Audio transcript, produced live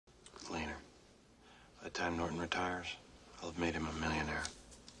the time Norton retires, I'll have made him a millionaire.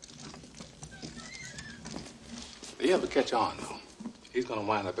 Do you ever catch on, though? He's gonna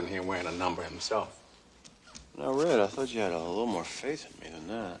wind up in here wearing a number himself. Now, Red, I thought you had a little more faith in me than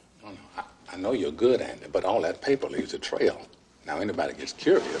that. No, I know you're good, Andy, but all that paper leaves a trail. Now, anybody gets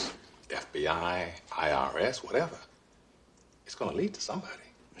curious, FBI, IRS, whatever, it's gonna lead to somebody.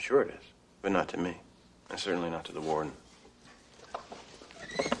 Sure it is, but not to me. And certainly not to the warden.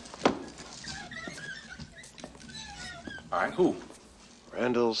 All right, who?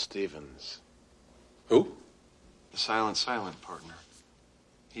 Randall Stevens. Who? The silent partner.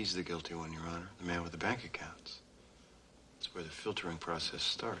 He's the guilty one, Your Honor. The man with the bank accounts. That's where the filtering process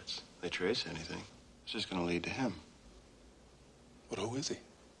starts. They trace anything, it's just going to lead to him. But who is he?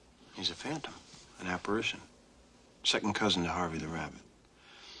 He's a phantom, an apparition. Second cousin to Harvey the Rabbit.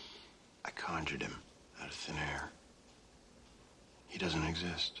 I conjured him out of thin air. He doesn't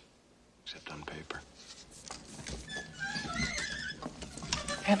exist, except on paper.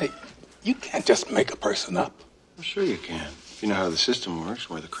 Andy, you can't just make a person up. Well, sure you can, if you know how the system works,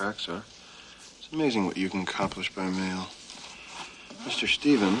 where the cracks are. It's amazing what you can accomplish by mail. Mr.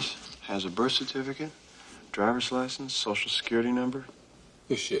 Stevens has a birth certificate, driver's license, social security number.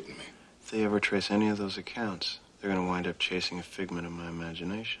 You're shitting me. If they ever trace any of those accounts, they're going to wind up chasing a figment of my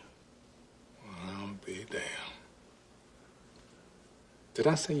imagination. Well, I'll be damned. Did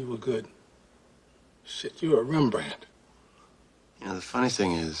I say you were good? Shit, you're a Rembrandt. You know, the funny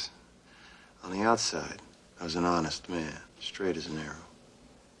thing is, on the outside, I was an honest man, straight as an arrow.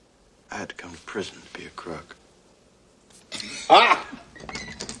 I had to come to prison to be a crook. Ah!